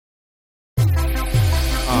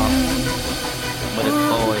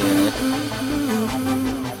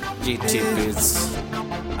GT Beats,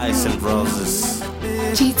 Ice and Roses,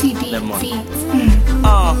 GTB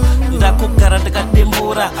ndakugara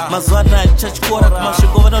ndakadembura mazuva chachikora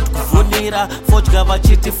kumasvingo vanoti kuvhunira fodya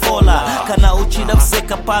vachiti fola kana uchida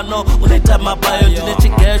kuseka pano unoita mabayo ndine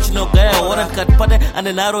chigayo chinogaya hora ndikati pane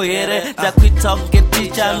ane nharo here ndakuita kunge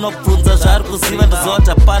ticha anobvunza zvaari kuziva ndizoti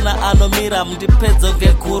hapana anomira mundipedza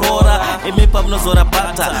ngekurora imi pamunozora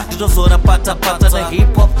pata ndinozora patapata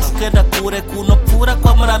nehip-hop tukuenda kure kunopfuura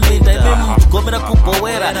kwamuraminda imi muchigomera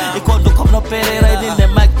kubhowera ikondo kwamunoperera ini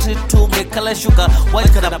nemactritu ngekala shuga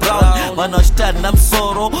white kana brown vanhu vachitani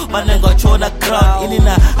namusoro vanenge vachiona crown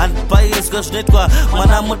inina handibairizwe zvinoitwa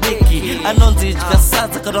mwana mudiki anonzi dya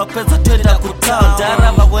sadza kana wapedza toenda kutown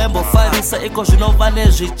ndaramba ngoyembofarisa iko zvinova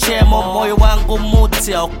nezvichemo mwoyo wangu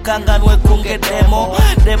muti haukanganwe kunge demo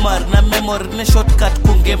harina memori neshortcut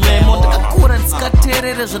kunge memo ndakakura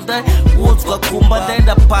ndisikateerere zvandaiudzwa kumba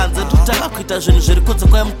ndaenda panze ndotanga kuita zvinhu zviri kunze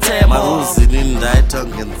kwemutemo maruzi nini ndaita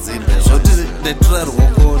kunge nzimbe zvoti ndetora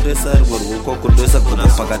ruoko ndoisa rimwe ruoko kundoisa gona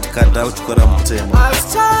pakati kandau chikora mutemo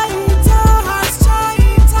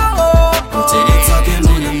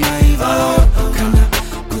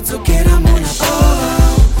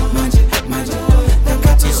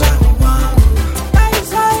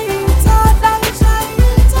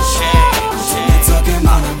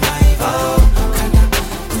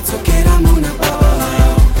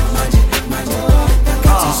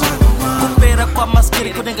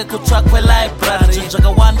Maskiri kunenge kutsvakwe library zvinhu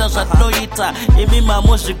zvakawanda zvatinoita imi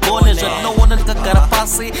mamuzvigone zvatinoona ndikagara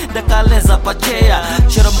pasi ndakaleza pacheya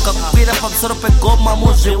chero mukakwira pamusoro pegoma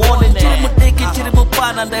muzvione chiri mudiki chiri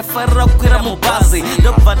mupana ndaifarira kukwira mubhazi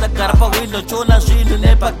ndobva ndagara pawindo nchiona zvinhu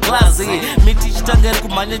nepaglazi miti ichitanga iri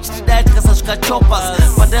kumhanya chitidai tikasasvika chopas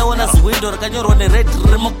pandaiona ziwindo rakanyorwa nered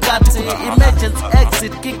riri mukati emergency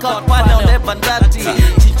exit kick out panel ndaibva ndati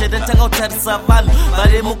chinchende tanga kutarisa vanhu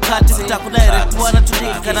vari mukati kuti hakuna here tuwana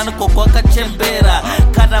tudiki kana nogogo akachembera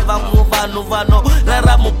kana vamwe vanhu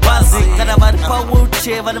vanorara mubhazi kana vari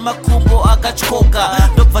pawheelchair vane makumbo akatyoka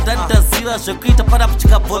ndobva ndati ndaziva zvekuita panapo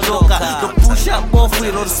chikabhondoka ndopusha bofu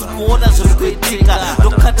iro risiri kuona zviri kuitika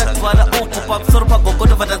ndokata tuvana upo pamusoro pagogo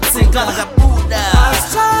ndobva ndatsinga ndakabuda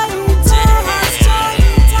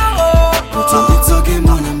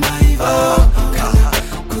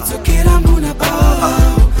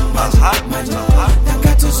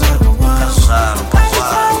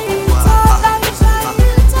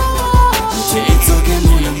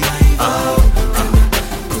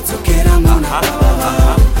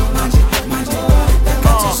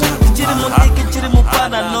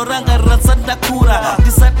norangarira ndakura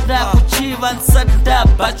ndisati ndakuchiva ndisati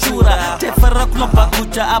ndabhachura taifarira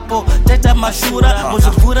kunobhakucha apo taita mashura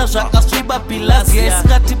muzvigura zvakasviba pilazi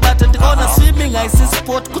yaisingatibata ndikaona swimming haisi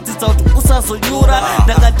sport kudzidza kuti usazonyura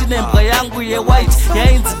ndanga ndine mbwa yangu yewhite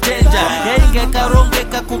yainzi danger yainge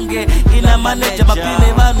ikarongeka kunge ina maneja mapine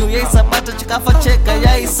evanhu yaisabata chikafa chega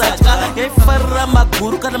yaisadya yaifarira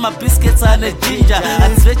maguru kana mabhiskets ane jinja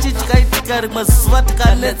hanzive chii chikaitika rimwe zuva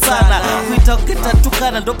tikanetsana kuita kunge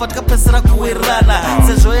tatukana ndopatikapesera kuwirirana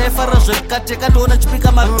sezvo yaifarira zvemukati yakandoona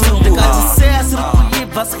chipika matumbu ndikati sei asiri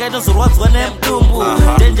kuibva saka inozorwadzwa nemudumbu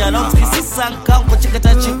denja anaunzwisisa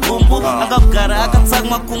nkangochengeta chigumbu angagara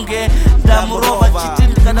akatsamwa kunge ndamurova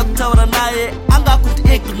chiti ndikada kutaura naye anga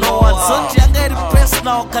kuti ignore zoti yanga iri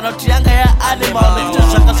personal kana kuti yanga yaanimal nekuita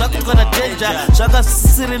zvanga zvakuitwa nadenja zvanga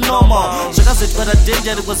zvisiri normal zvakazoitwa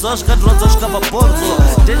nadenja rimwe zuva zvikandirodza kusvika pabhonzo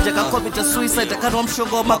denja akakomita suicide akanwa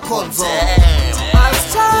mushonga wamakonzo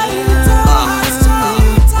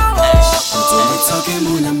Nitoke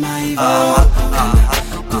muna maiva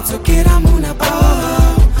Nitokera muna baba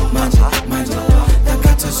Manje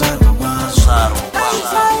Ndakatozvarwa wangu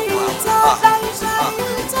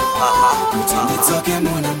Nitoke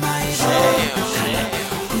muna maiva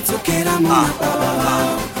Nitokera muna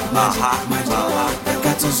baba Manje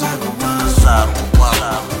Ndakatozvarwa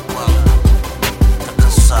wangu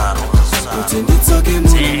Nitoke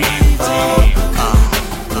muna maiva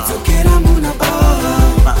Nitokera muna baba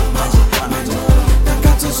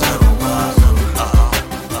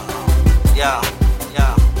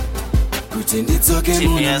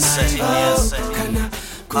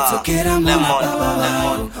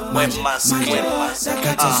Limone, Maskiri,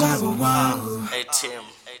 Ndakatozvarwa wangu. A team,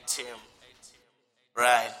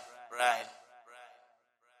 right.